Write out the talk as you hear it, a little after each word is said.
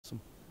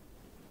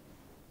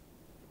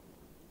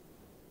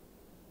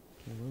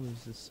Okay, where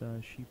was this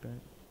sheep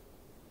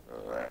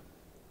at?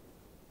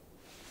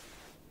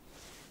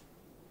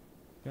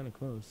 Kind of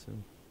close, so.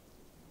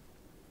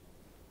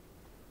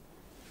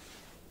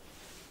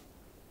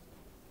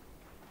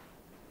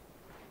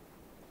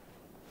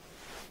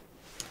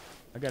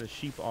 I got a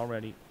sheep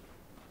already.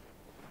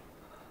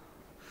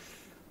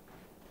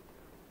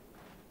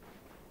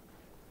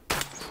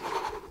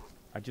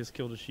 I just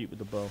killed a sheep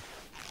with a bow.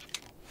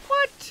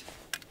 What?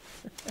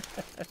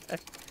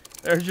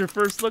 There's your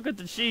first look at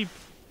the sheep.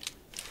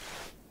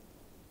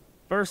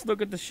 First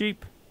look at the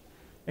sheep.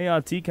 Hey,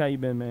 Atik, how you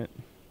been, man?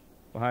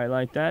 We'll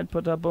highlight that.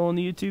 Put that on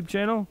the YouTube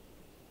channel.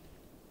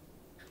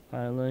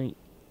 Highlight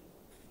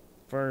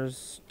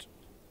first.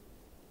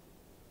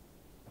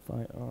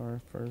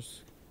 FIR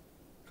first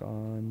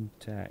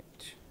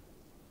contact.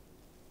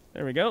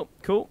 There we go.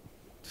 Cool.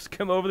 Just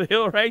come over the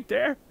hill right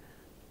there.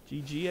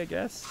 GG, I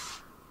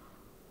guess.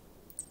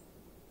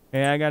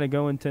 Hey, I gotta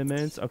go in 10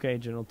 minutes. Okay,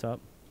 General Top.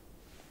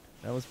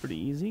 That was pretty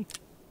easy.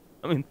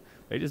 I mean,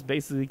 they just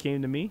basically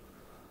came to me.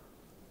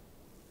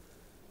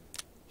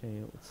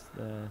 Okay, what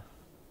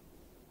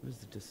is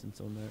the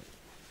distance on that?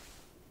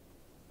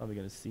 Probably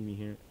gonna see me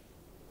here.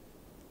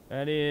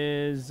 That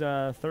is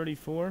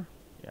 34.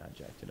 Yeah, I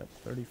jacked it up.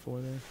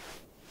 34 there.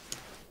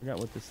 Forgot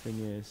what this thing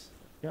is.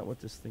 Forgot what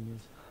this thing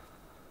is.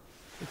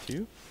 For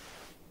 2?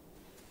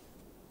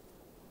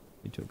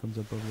 Wait till it comes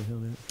up over the hill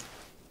there.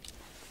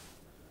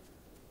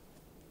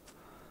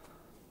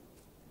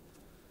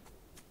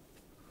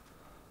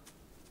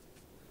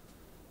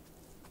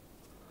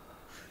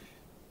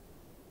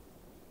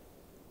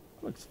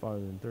 Looks farther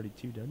than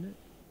 32, doesn't it?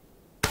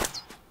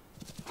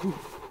 Whew.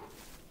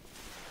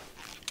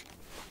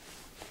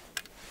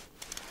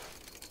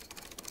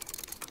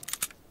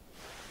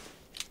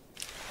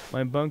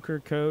 My bunker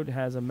code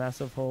has a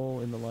massive hole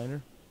in the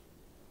liner.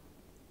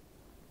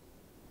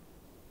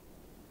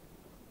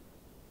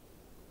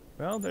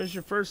 Well, there's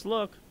your first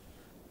look.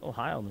 Oh,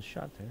 high on the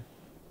shot there.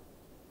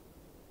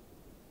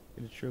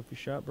 Get a trophy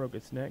shot, broke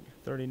its neck.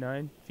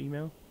 39,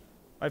 female.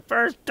 My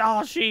first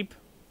Dall sheep!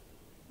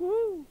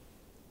 Woo!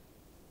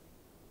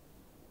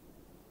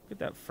 Look at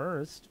that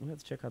first. We have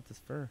to check out this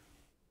fur.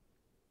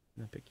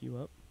 Can I pick you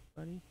up,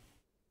 buddy?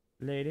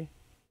 Lady.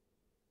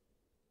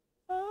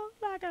 Oh,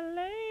 like a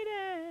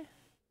lady.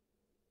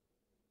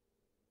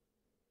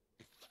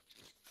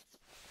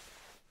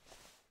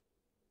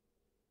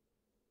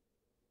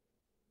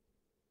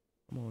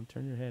 Come on,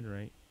 turn your head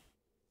right.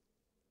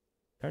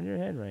 Turn your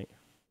head right.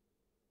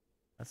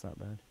 That's not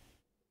bad.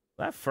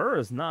 That fur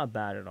is not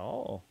bad at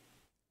all.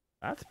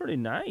 That's pretty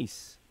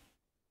nice.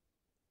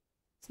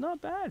 It's not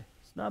bad.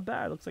 It's not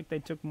bad. Looks like they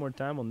took more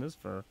time on this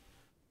fur.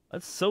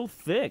 That's so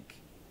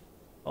thick.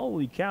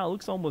 Holy cow, it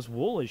looks almost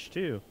woolish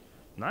too.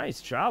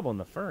 Nice job on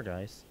the fur,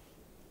 guys.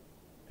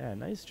 Yeah,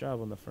 nice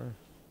job on the fur.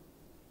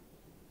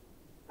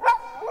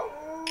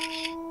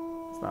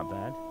 It's not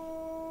bad.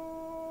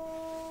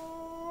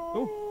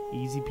 Oh,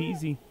 easy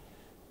peasy.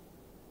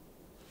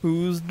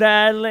 Who's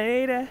that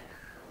lady?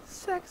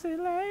 Sexy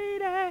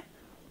lady.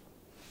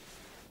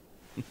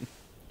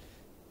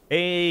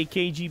 Hey,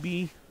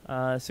 KGB.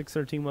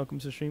 613, welcome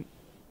to the stream.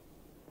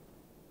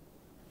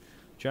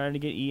 Trying to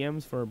get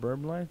EMs for a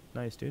burb line?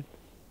 Nice, dude.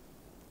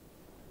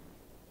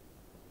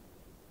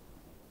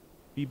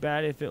 Be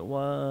bad if it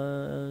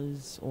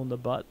was on the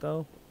butt,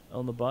 though.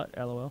 On the butt,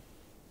 LOL.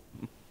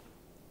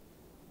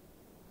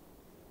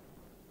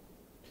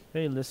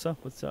 Hey, Lissa,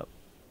 what's up?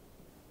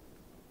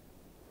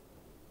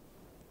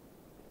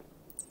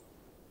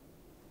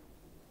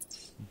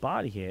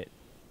 Body hit?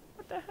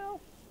 What the hell?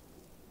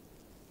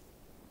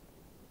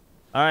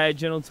 Alright,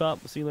 General Top.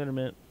 We'll see you later,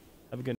 man. Have a good night.